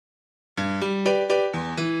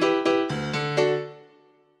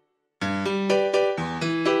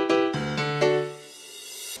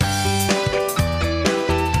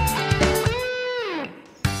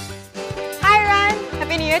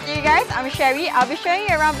Sherry. I'll be showing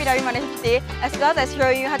you around BW Monastery today, as well as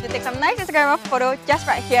showing you how to take some nice Instagram photo just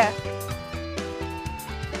right here.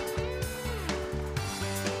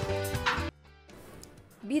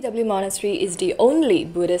 BW Monastery is the only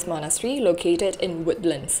Buddhist monastery located in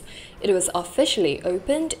Woodlands. It was officially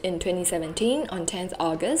opened in 2017 on 10th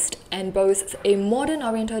August and boasts a modern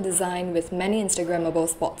oriental design with many Instagrammable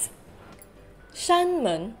spots.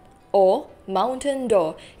 Shanmen, or Mountain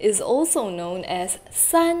Door, is also known as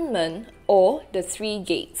Sanmen, or the Three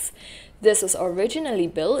Gates. This was originally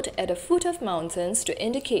built at the foot of mountains to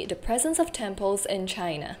indicate the presence of temples in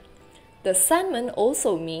China. The Sanmen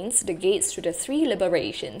also means the gates to the three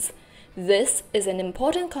liberations. This is an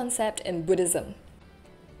important concept in Buddhism.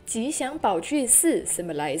 吉祥宝聚寺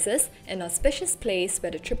symbolizes an auspicious place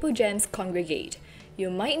where the triple gems congregate.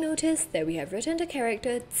 You might notice that we have written the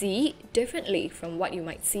character 吉 differently from what you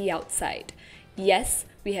might see outside. Yes,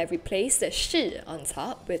 we have replaced the shi on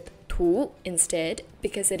top with 图 instead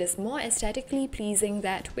because it is more aesthetically pleasing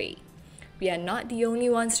that way. We are not the only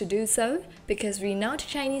ones to do so, because renowned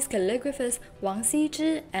Chinese calligraphers Wang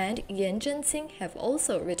Xizhi and Yan Zhenqing have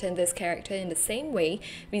also written this character in the same way,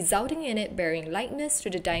 resulting in it bearing likeness to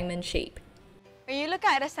the diamond shape. When you look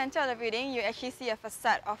at the center of the building, you actually see a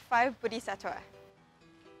facade of 5 Bodhisattvas.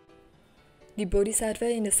 The Bodhisattva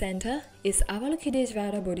in the center is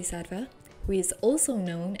Avalokiteshvara Bodhisattva, who is also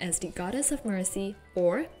known as the Goddess of Mercy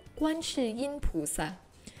or Guanshi Pusa.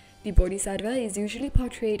 The Bodhisattva is usually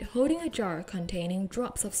portrayed holding a jar containing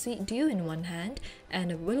drops of sweet dew in one hand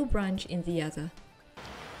and a willow branch in the other.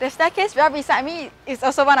 The staircase right beside me is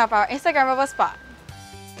also one of our Instagrammable spots.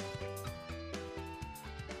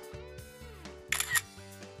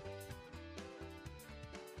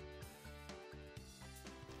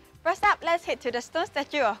 First up, let's head to the stone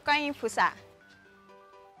statue of Guan Yin Pusa.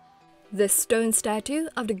 This stone statue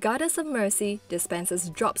of the Goddess of Mercy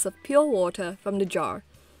dispenses drops of pure water from the jar.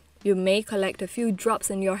 You may collect a few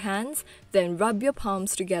drops in your hands, then rub your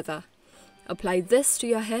palms together. Apply this to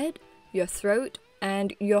your head, your throat,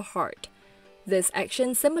 and your heart. This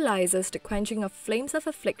action symbolizes the quenching of flames of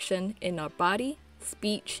affliction in our body,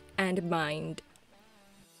 speech, and mind.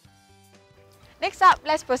 Next up,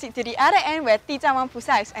 let's proceed to the other end where Tizangwang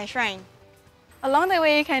Pusa is enshrined. Along the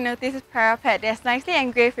way, you can notice this parapet that's nicely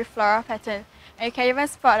engraved with floral pattern, and you can even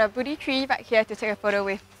spot a Bodhi tree right here to take a photo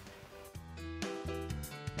with.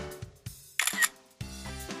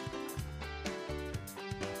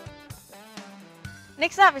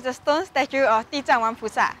 Next up is the stone statue of Tizangwang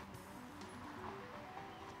Pusa.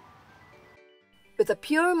 With a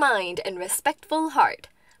pure mind and respectful heart,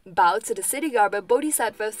 bow to the Siddhigarbha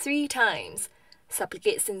Bodhisattva 3 times,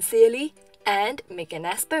 supplicate sincerely, and make an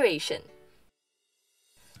aspiration.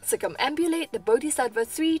 Circumambulate the Bodhisattva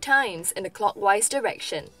 3 times in the clockwise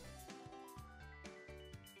direction.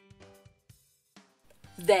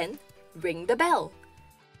 Then, ring the bell.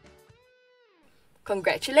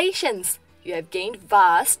 Congratulations! You have gained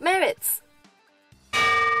vast merits.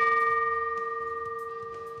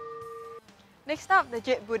 Next up, the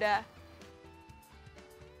Jade Buddha.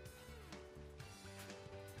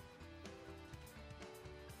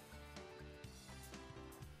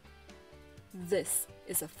 This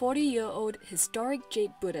is a 40-year-old historic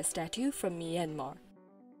Jade Buddha statue from Myanmar.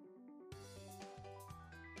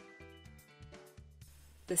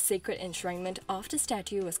 The sacred enshrinement of the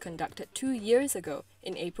statue was conducted 2 years ago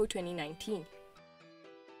in April 2019.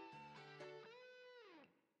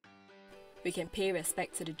 We can pay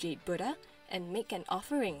respect to the Jade Buddha and make an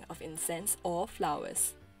offering of incense or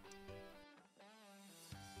flowers.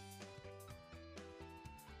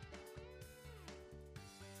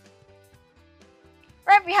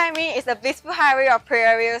 Right behind me is the blissful highway of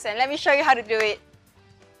prayer wheels, and let me show you how to do it.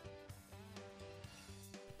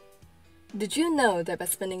 Did you know that by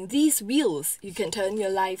spinning these wheels, you can turn your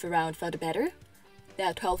life around for the better? There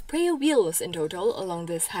are 12 prayer wheels in total along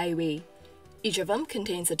this highway. Each of them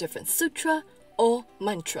contains a different sutra or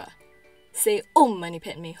mantra. Say Om Mani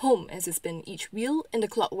Padme Hum as you spin each wheel in the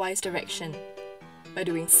clockwise direction. By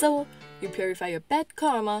doing so, you purify your bad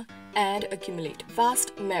karma and accumulate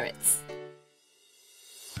vast merits.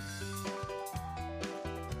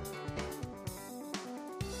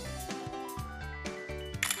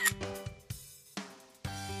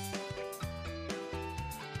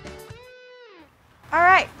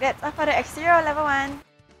 Alright, that's all for the exterior of level 1.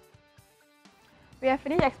 We have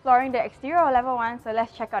finished exploring the exterior of level 1, so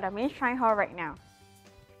let's check out the main shrine hall right now.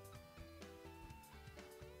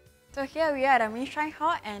 So here we are at the main shrine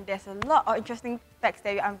hall, and there's a lot of interesting facts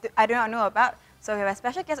that I do not know about. So we have a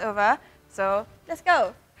special guest over, so let's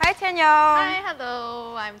go. Hi Tianyong! Hi,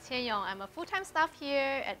 hello, I'm Tianyong. I'm a full-time staff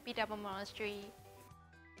here at BW Monastery.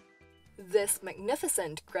 This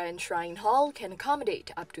magnificent Grand Shrine Hall can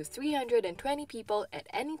accommodate up to 320 people at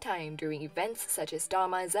any time during events such as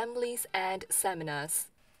Dharma assemblies and seminars.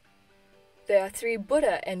 There are 3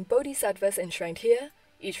 Buddha and Bodhisattvas enshrined here,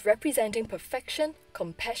 each representing perfection,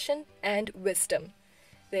 compassion, and wisdom.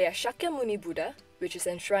 They are Shakyamuni Buddha, which is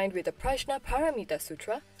enshrined with the Prajna Paramita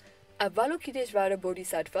Sutra, Avalokiteshvara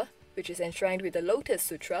Bodhisattva, which is enshrined with the Lotus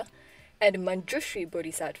Sutra, and Manjushri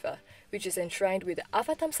Bodhisattva, which is enshrined with the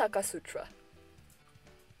Avatamsaka Sutra.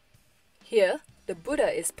 Here, the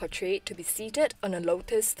Buddha is portrayed to be seated on a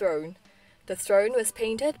lotus throne. The throne was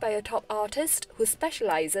painted by a top artist who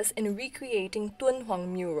specializes in recreating Dunhuang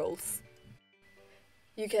murals.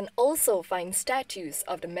 You can also find statues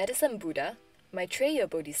of the Medicine Buddha, Maitreya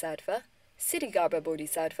Bodhisattva, Siddhigarbha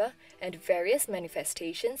Bodhisattva, and various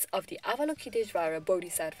manifestations of the Avalokiteshvara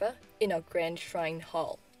Bodhisattva in our Grand Shrine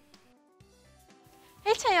Hall.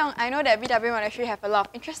 Hey Chaeyoung, I know that BW Monastery have a lot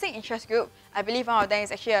of interesting interest group. I believe one of them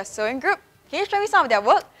is actually a sewing group. Can you show me some of their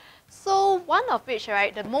work? So one of which,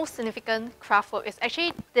 right, the most significant craft work is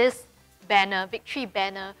actually this banner, victory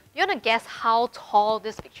banner. You want to guess how tall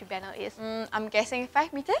this victory banner is? I'm guessing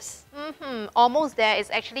 5 meters? Almost there. It's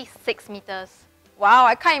actually 6 meters. Wow,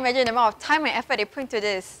 I can't imagine the amount of time and effort they put into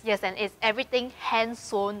this. Yes, and it's everything hand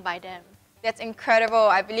sewn by them. That's incredible.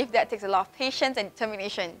 I believe that takes a lot of patience and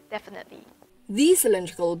determination. Definitely. These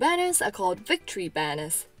cylindrical banners are called victory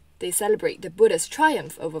banners. They celebrate the Buddha's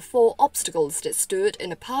triumph over 4 obstacles that stood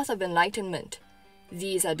in the path of enlightenment.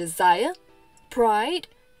 These are desire, pride,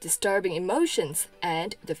 disturbing emotions,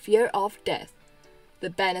 and the fear of death. The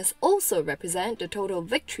banners also represent the total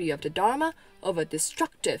victory of the Dharma over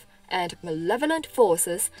destructive and malevolent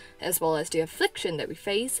forces, as well as the affliction that we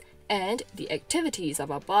face and the activities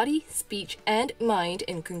of our body, speech, and mind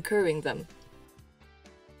in conquering them.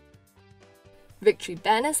 Victory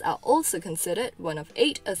banners are also considered one of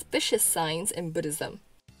 8 auspicious signs in Buddhism.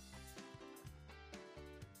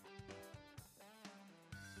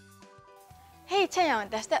 Hey Chaeyoung,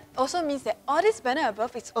 does that also mean that all this banner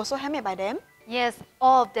above is also handmade by them? Yes,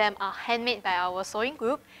 all of them are handmade by our sewing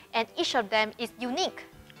group, and each of them is unique.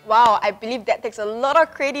 Wow, I believe that takes a lot of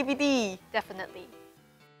creativity. Definitely.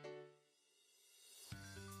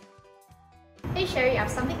 Hey Sherry, I have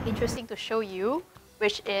something interesting to show you,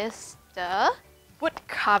 which is the wood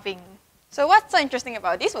carving. So what's so interesting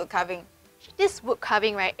about this wood carving? This wood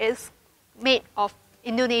carving, right, is made of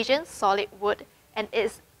Indonesian solid wood and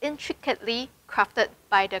is intricately crafted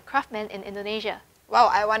by the craftsmen in Indonesia.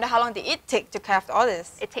 Wow, I wonder how long did it take to craft all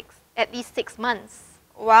this? It takes at least 6 months.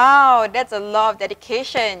 Wow, that's a lot of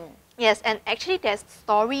dedication. Yes, and actually there's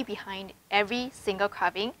story behind every single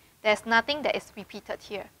carving. There's nothing that is repeated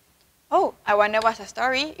here. Oh, I wonder what's the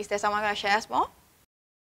story. Is there someone going to share us more?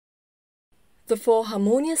 The 4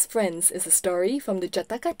 Harmonious Friends is a story from the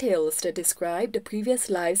Jataka tales that describe the previous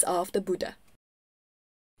lives of the Buddha.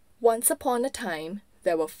 Once upon a time,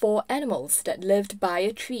 there were 4 animals that lived by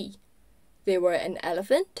a tree. They were an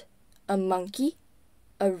elephant, a monkey,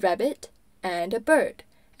 a rabbit, and a bird,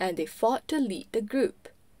 and they fought to lead the group.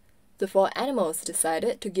 The 4 animals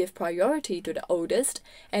decided to give priority to the oldest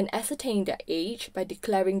and ascertain their age by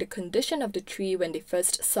declaring the condition of the tree when they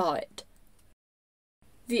first saw it.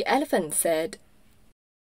 The elephant said,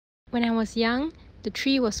 "When I was young, the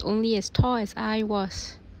tree was only as tall as I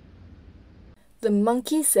was." The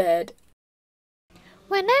monkey said,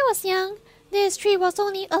 "When I was young, this tree was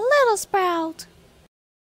only a little sprout."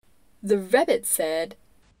 The rabbit said,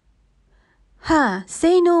 "Ha,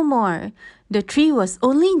 say no more. The tree was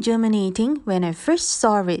only germinating when I first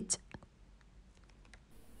saw it."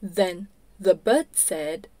 Then the bird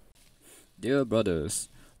said, "Dear brothers,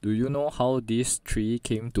 do you know how this tree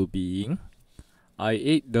came to being? I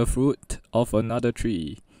ate the fruit of another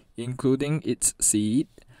tree, including its seed,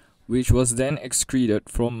 which was then excreted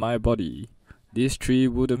from my body. This tree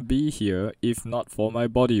wouldn't be here if not for my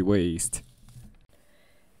body waste."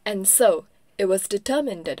 And so it was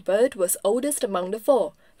determined that the bird was oldest among the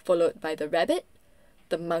 4, followed by the rabbit,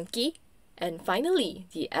 the monkey, and finally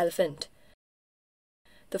the elephant.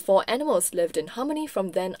 The 4 animals lived in harmony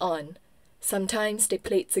from then on. Sometimes they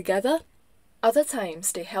played together, other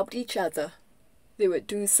times they helped each other. They would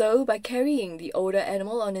do so by carrying the older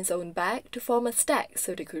animal on his own back to form a stack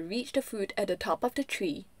so they could reach the fruit at the top of the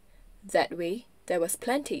tree. That way, there was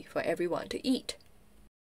plenty for everyone to eat.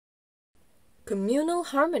 Communal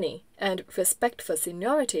harmony and respect for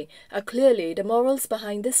seniority are clearly the morals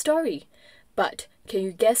behind this story. But can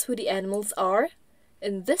you guess who the animals are?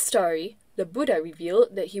 In this story, the Buddha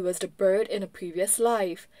revealed that he was the bird in a previous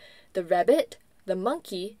life. The rabbit, the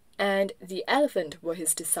monkey, and the elephant were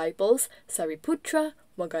his disciples Sariputra,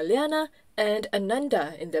 Moggallana, and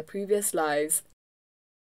Ananda in their previous lives.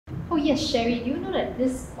 Oh yes, Sherry, do you know that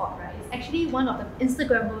this spot, right, is actually one of the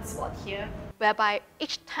Instagrammable spots here, whereby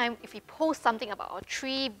each time if we post something about our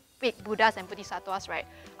 3 big Buddhas and Bodhisattvas, right,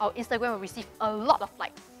 our Instagram will receive a lot of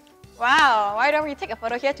likes. Wow, why don't we take a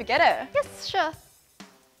photo here together? Yes, sure.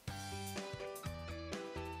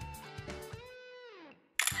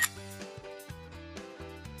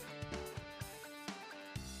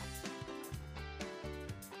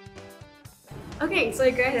 Okay, so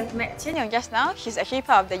you guys have met Qian Yong just now. She's actually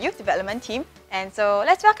part of the youth development team, and so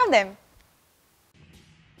let's welcome them.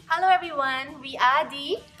 Hello everyone, we are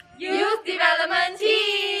the Youth Development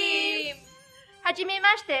Team! はじめ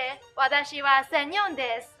まして、私はセンヨン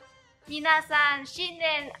です。皆さん、新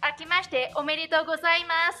年明けましておめでとうござい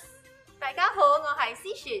ます。大家好，我係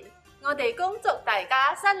思璇。我哋恭祝大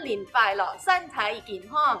家新年快樂，身體健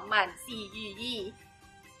康，萬事如意。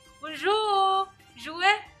Bonjour,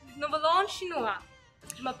 jouez nouvelle chinois.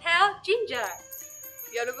 Je m'appelle Ginger.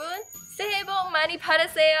 여러분, 새해 복 많이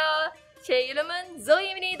받으세요. 제 이름은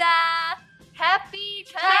조이입니다. Happy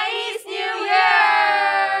Chinese New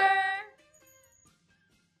Year!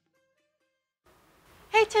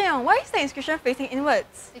 Hey Qian Yong, why is the inscription facing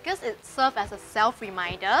inwards? Because it serves as a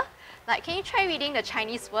self-reminder. Like, can you try reading the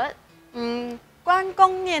Chinese word? 关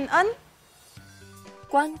公念恩.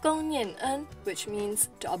 关公念恩, which means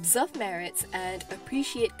to observe merits and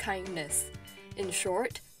appreciate kindness. In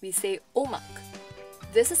short, we say Omak.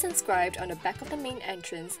 This is inscribed on the back of the main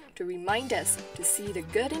entrance to remind us to see the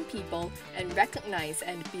good in people and recognize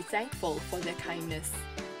and be thankful for their kindness.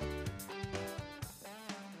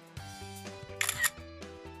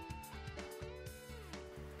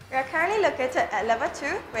 We are currently located at level 2,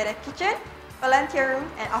 where the kitchen, volunteer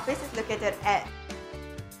room and office is located at.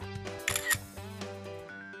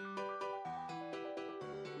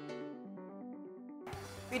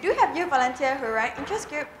 We do have youth volunteers who run interest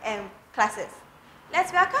group and classes.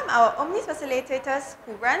 Let's welcome our Omnis facilitators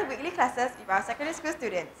who run weekly classes with our secondary school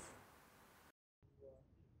students.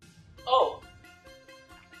 O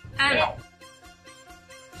N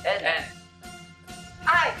N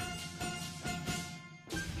I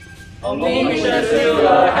Only wishes you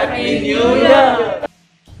a happy new year.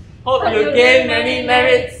 Hope you gain many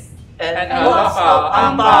merits and lots of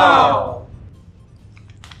angbao.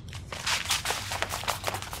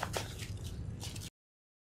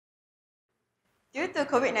 Due to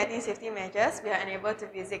COVID-19 safety measures, we are unable to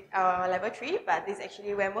visit our level 3, but this is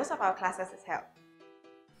actually where most of our classes is held.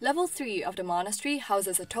 Level 3 of the monastery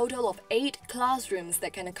houses a total of 8 classrooms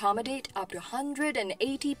that can accommodate up to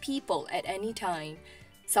 180 people at any time.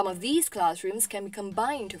 Some of these classrooms can be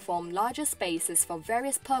combined to form larger spaces for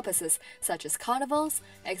various purposes such as carnivals,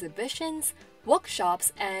 exhibitions,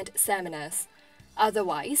 workshops, and seminars.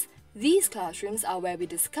 Otherwise, these classrooms are where we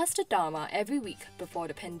discuss the Dharma every week before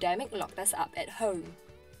the pandemic locked us up at home.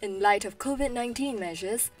 In light of COVID-19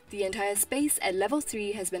 measures, the entire space at level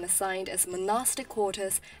 3 has been assigned as monastic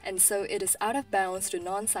quarters, and so it is out of bounds to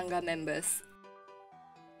non-Sangha members.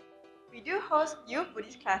 We do host youth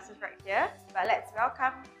Buddhist classes right here, but let's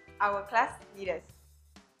welcome our class leaders.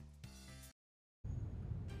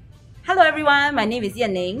 Hello everyone, my name is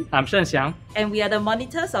Yan Ning. I'm Shen Xiang. And we are the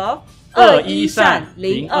monitors of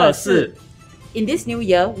 213 024. In this new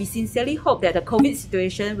year, we sincerely hope that the COVID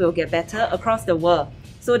situation will get better across the world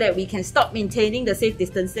so that we can stop maintaining the safe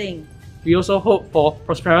distancing. We also hope for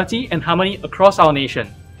prosperity and harmony across our nation.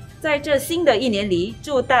 在这新的一年里，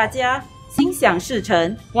祝大家心想事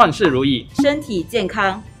成，万事如意，身体健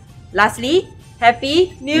康。Lastly,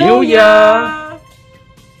 Happy New Year!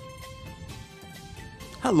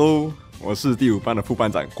 Hello, 我是第5班的副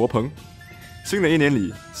班长国鹏。新的一年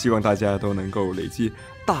里，希望大家都能够累积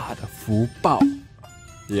大的福报，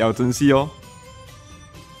也要珍惜哦。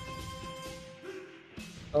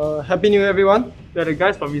Happy New Year, everyone. We are the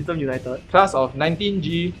guys from Wisdom United. Class of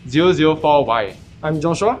 19G004Y. I'm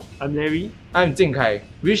Joshua. I'm Larry. I'm Jing Kai.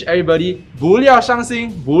 Wish everybody 不要伤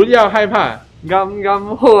心，不要害怕。Gam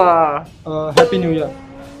gam hoa. Happy New Year.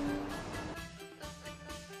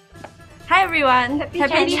 Hi everyone,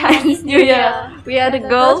 Happy Chinese New Year! We are the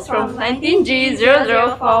girls from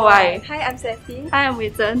 19G004Y. Hi, I'm Ceci. Hi, I'm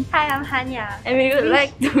Wizen. Hi, I'm Hanya. And we would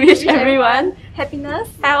like to wish everyone happiness,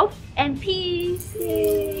 health, and peace.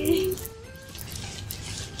 Yay.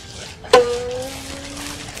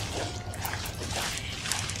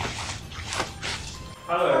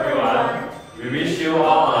 Hello everyone, we wish you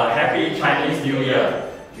all a happy Chinese New Year.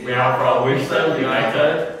 We are from Wisdom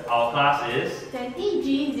United. Our class is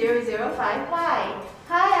 20G005Y.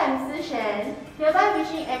 Hi, I'm Sishan. Hereby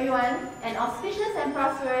wishing everyone an auspicious and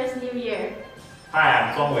prosperous New Year. Hi,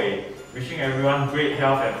 I'm Zhong Wei. Wishing everyone great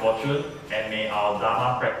health and fortune, and may our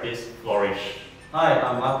Dharma practice flourish. Hi,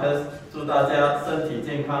 I'm Marcus. 祝大家身体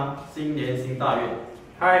健康，新年行大运。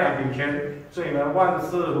Hi, I'm 炳权。祝你们万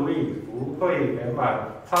事如意，福慧圆满，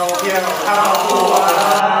钞票掏不完。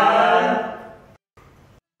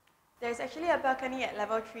 There's actually a balcony at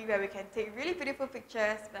level 3 where we can take really beautiful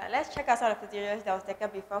pictures, but let's check out some of the photos that was taken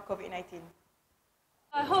before COVID-19.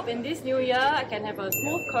 I hope in this new year I can have a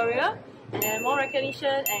smooth career and then more recognition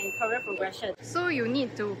and career progression. So you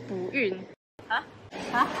need to 补运。啊？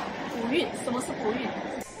补运？什么是补运？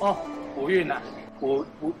哦，补运啊，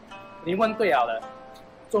你问对了，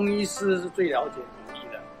中医师是最了解补益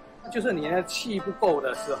的，就是你的气不够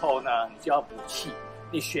的时候呢，你就要补气；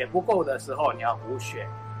你血不够的时候，你要补血。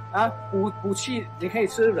啊，补气，你可以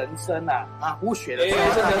吃人参啊，补血的。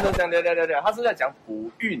讲，他是在讲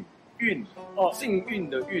补运。 运哦，幸运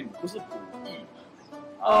的运，不是补益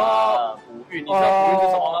啊。补运，你知道补运是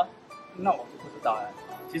什么吗？那我就不知道了。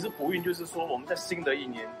其实补运就是说，我们在新的一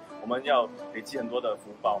年，我们要累积很多的福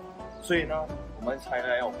报，所以呢，我们才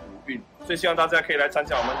来要补运。所以希望大家可以来参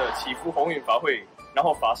加我们的祈福鸿运法会，然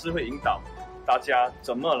后法师会引导大家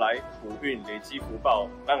怎么来补运、累积福报，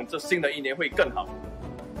让这新的一年会更好。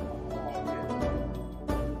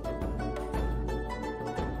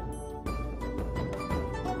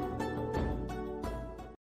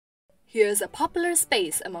 Here's a popular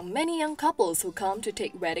space among many young couples who come to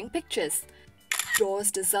take wedding pictures.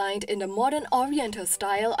 Doors designed in the modern Oriental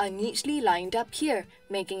style are neatly lined up here,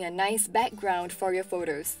 making a nice background for your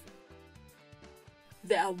photos.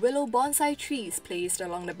 There are willow bonsai trees placed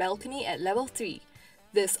along the balcony at level 3.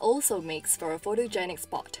 This also makes for a photogenic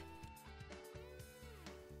spot.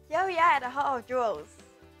 Here we are at the Hall of Jewels.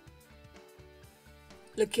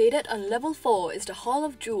 Located on level 4 is the Hall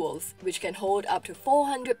of Jewels, which can hold up to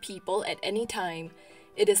 400 people at any time.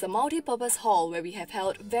 It is a multi-purpose hall where we have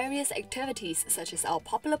held various activities such as our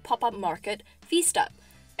popular pop-up market, Feast Up,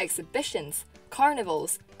 exhibitions,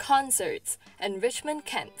 carnivals, concerts, enrichment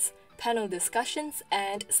camps, panel discussions,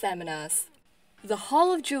 and seminars. The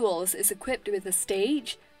Hall of Jewels is equipped with a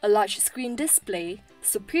stage, a large screen display,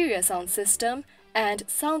 superior sound system, and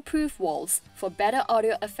soundproof walls for better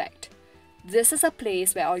audio effect. This is a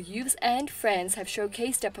place where our youths and friends have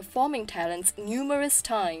showcased their performing talents numerous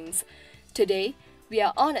times. Today, we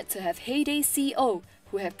are honored to have Heyday CO,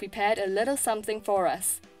 who have prepared a little something for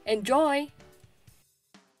us. Enjoy!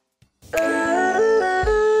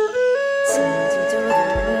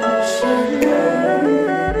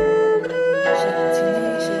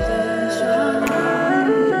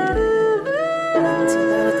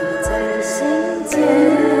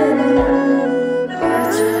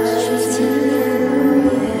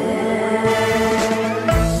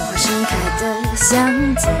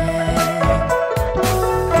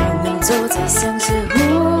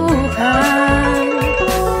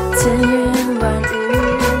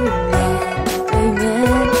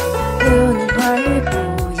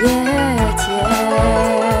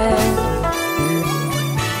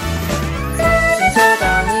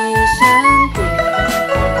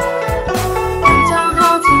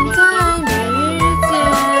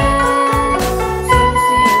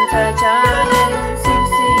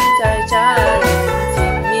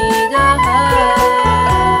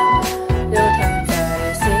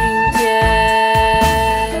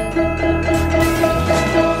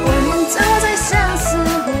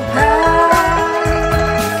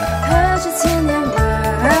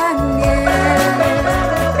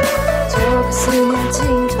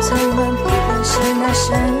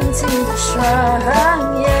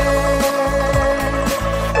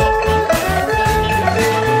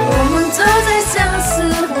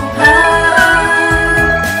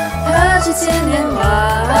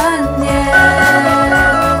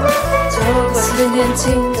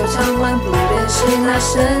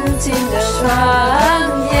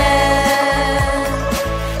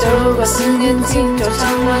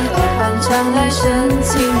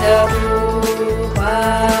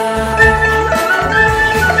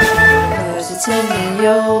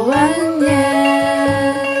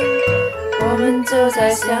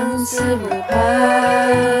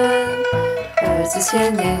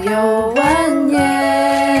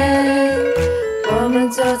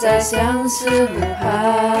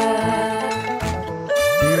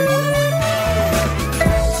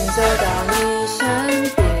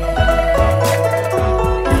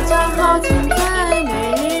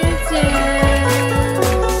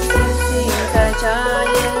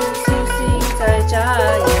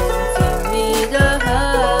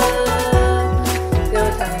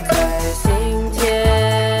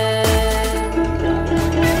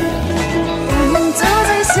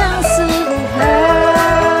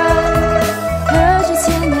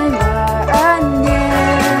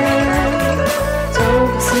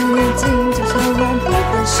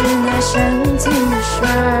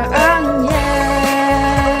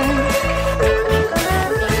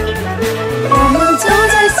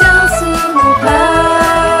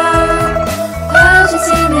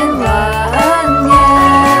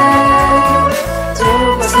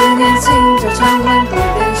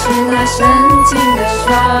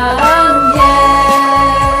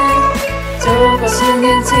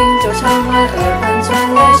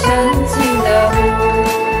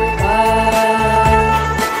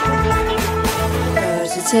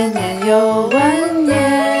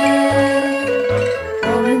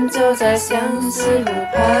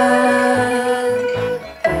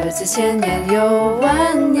 1000年又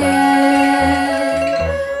万年，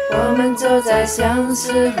我们走在相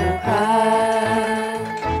思湖畔，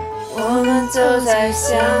我们走在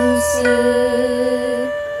相思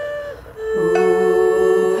湖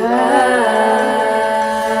畔。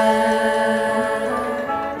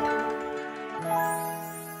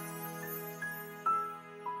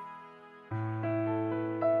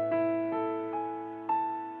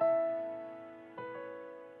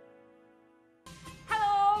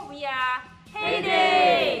Hello, we are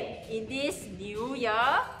Heyday. In this new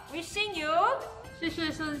year, wishing you 事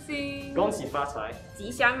事顺心，恭喜发财，吉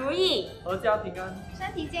祥如意，阖家平安，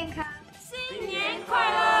身体健康，新年快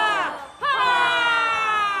乐！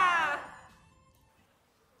哈！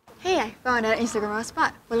 Hey, I found an Instagram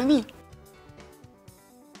spot. Follow me.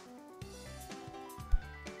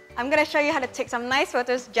 I'm gonna show you how to take some nice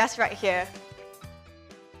photos just right here.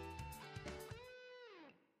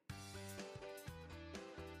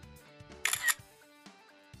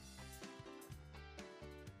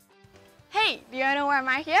 Hey, do you know why am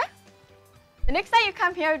I here? The next time you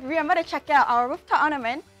come here, remember to check out our rooftop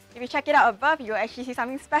ornament. If you check it out above, you'll actually see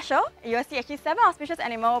something special. You'll see actually 7 auspicious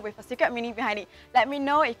animals with a secret meaning behind it. Let me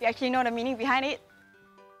know if you actually know the meaning behind it.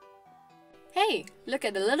 Hey, look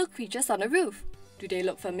at the little creatures on the roof. Do they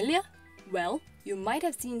look familiar? Well, you might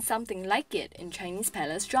have seen something like it in Chinese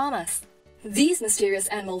palace dramas. These mysterious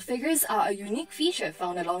animal figures are a unique feature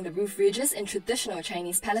found along the roof ridges in traditional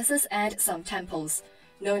Chinese palaces and some temples.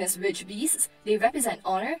 Known as rich beasts, they represent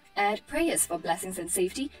honor and prayers for blessings and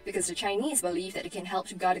safety because the Chinese believe that they can help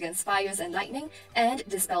to guard against fires and lightning and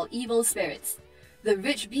dispel evil spirits. The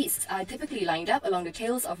rich beasts are typically lined up along the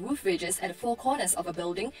tails of roof ridges at the 4 corners of a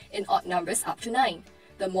building in odd numbers up to 9.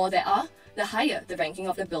 The more there are, the higher the ranking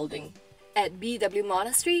of the building. At BW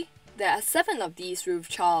Monastery, there are 7 of these roof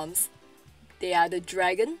charms. They are the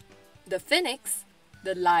dragon, the phoenix,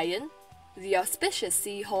 the lion, the auspicious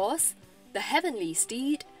seahorse, the heavenly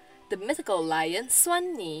steed, the mythical lion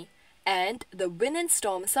Suan Ni, and the wind and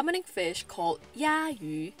storm summoning fish called Ya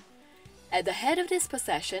Yu. At the head of this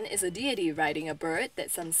procession is a deity riding a bird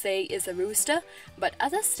that some say is a rooster, but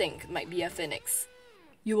others think might be a phoenix.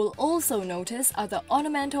 You will also notice other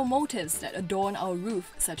ornamental motifs that adorn our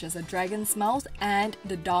roof, such as a dragon's mouth and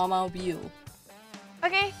the Dharma wheel.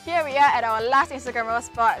 Okay, here we are at our last Instagram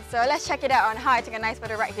spot. So let's check it out on how I take a nice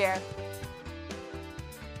photo right here.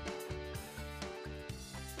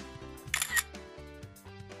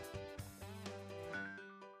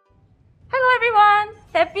 Hello everyone!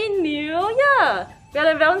 Happy New Year! We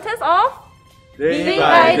are the volunteers of Day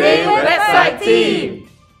by Day website team.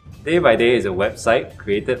 Day by Day is a website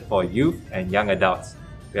created for youth and young adults.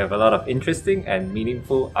 We have a lot of interesting and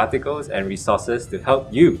meaningful articles and resources to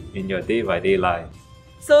help you in your day-by-day life.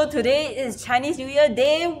 So today is Chinese New Year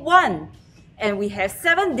Day 1 and we have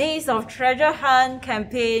 7 days of treasure hunt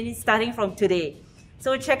campaign starting from today.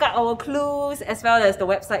 So check out our clues as well as the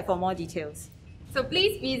website for more details. So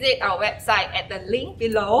please visit our website at the link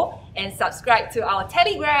below and subscribe to our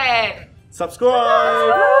Telegram.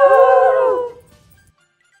 Subscribe!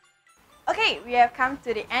 Okay, we have come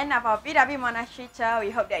to the end of our BW Monastery tour.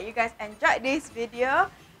 We hope that you guys enjoyed this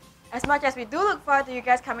video. As much as we do look forward to you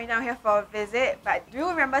guys coming down here for a visit, but do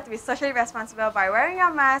remember to be socially responsible by wearing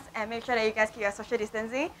your mask and make sure that you guys keep your social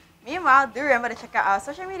distancing. Meanwhile, do remember to check out our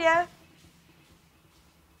social media.